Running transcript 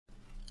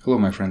Hello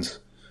my friends,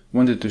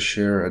 wanted to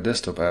share a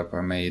desktop app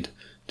I made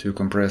to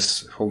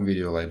compress home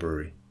video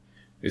library.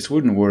 It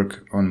wouldn't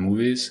work on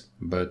movies,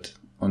 but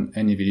on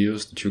any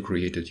videos that you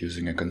created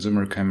using a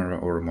consumer camera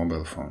or a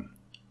mobile phone.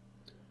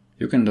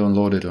 You can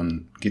download it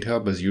on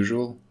GitHub as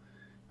usual.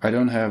 I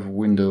don't have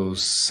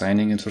Windows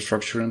signing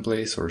infrastructure in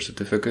place or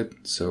certificate,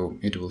 so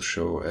it will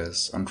show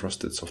as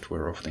untrusted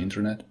software of the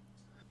internet.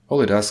 All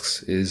it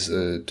asks is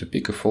to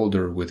pick a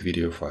folder with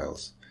video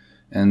files,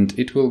 and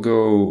it will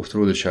go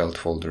through the child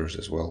folders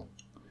as well.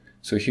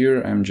 So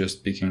here I'm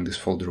just picking this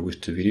folder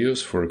with 2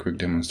 videos for a quick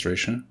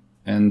demonstration,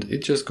 and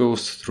it just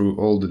goes through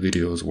all the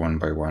videos one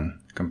by one,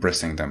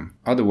 compressing them,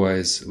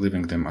 otherwise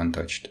leaving them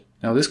untouched.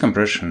 Now this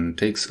compression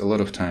takes a lot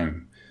of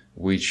time,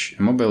 which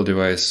a mobile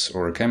device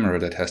or a camera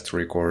that has to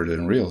record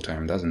in real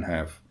time doesn't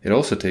have. It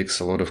also takes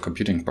a lot of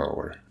computing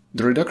power.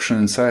 The reduction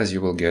in size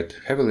you will get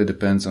heavily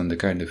depends on the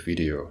kind of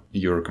video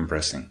you're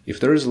compressing. If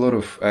there is a lot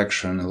of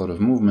action, a lot of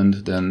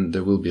movement, then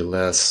there will be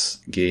less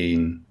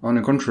gain. On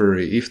the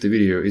contrary, if the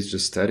video is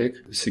just static,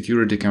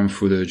 security cam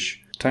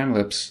footage,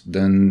 time-lapse,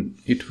 then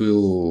it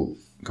will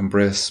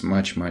compress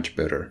much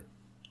better.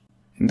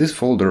 In this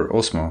folder,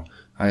 Osmo,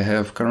 I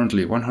have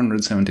currently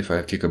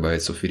 175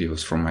 gigabytes of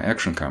videos from my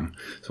action cam,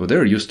 so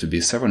there used to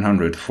be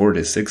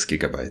 746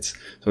 gigabytes,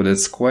 so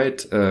that's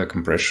quite a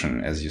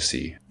compression as you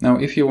see. Now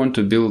if you want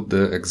to build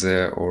the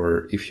exe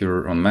or if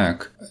you're on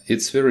Mac,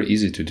 it's very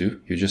easy to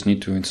do. You just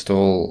need to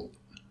install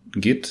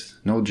Git,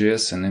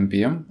 Node.js and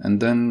npm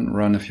and then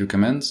run a few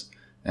commands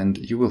and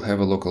you will have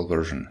a local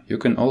version. You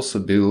can also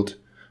build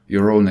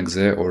your own exe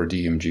or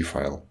DMG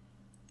file.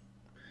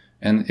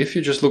 And if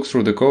you just look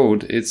through the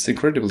code, it's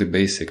incredibly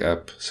basic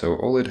app, so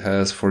all it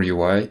has for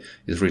UI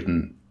is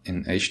written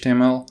in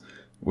HTML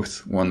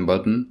with one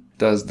button,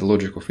 does the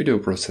logic of video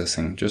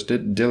processing, just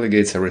it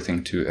delegates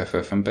everything to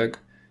FFmpeg.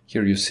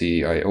 Here you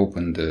see I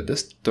open the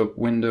desktop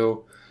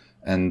window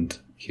and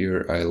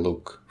here I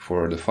look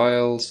for the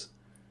files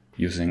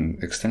using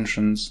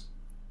extensions.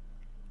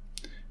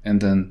 And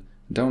then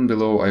down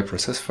below I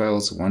process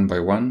files one by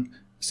one,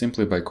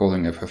 simply by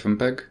calling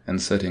FFmpeg and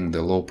setting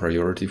the low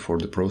priority for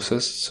the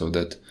process so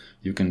that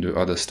you can do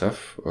other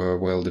stuff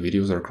while the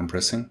videos are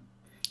compressing.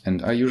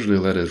 And I usually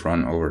let it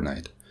run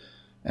overnight.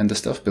 And the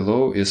stuff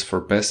below is for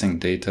passing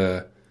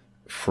data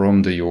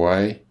from the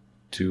UI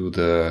to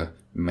the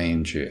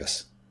main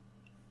JS.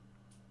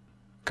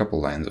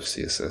 Couple lines of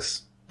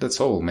CSS.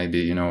 That's all,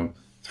 maybe,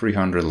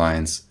 300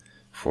 lines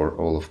for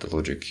all of the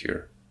logic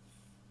here.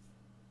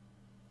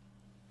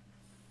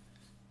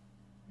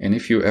 And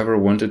if you ever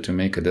wanted to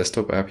make a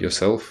desktop app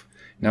yourself,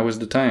 now is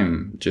the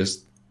time.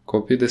 Just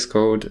copy this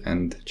code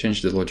and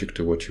change the logic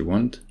to what you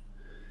want.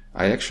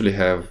 I actually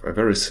have a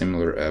very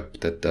similar app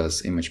that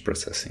does image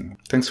processing.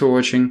 Thanks for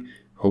watching.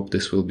 Hope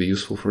this will be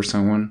useful for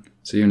someone.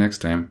 See you next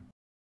time.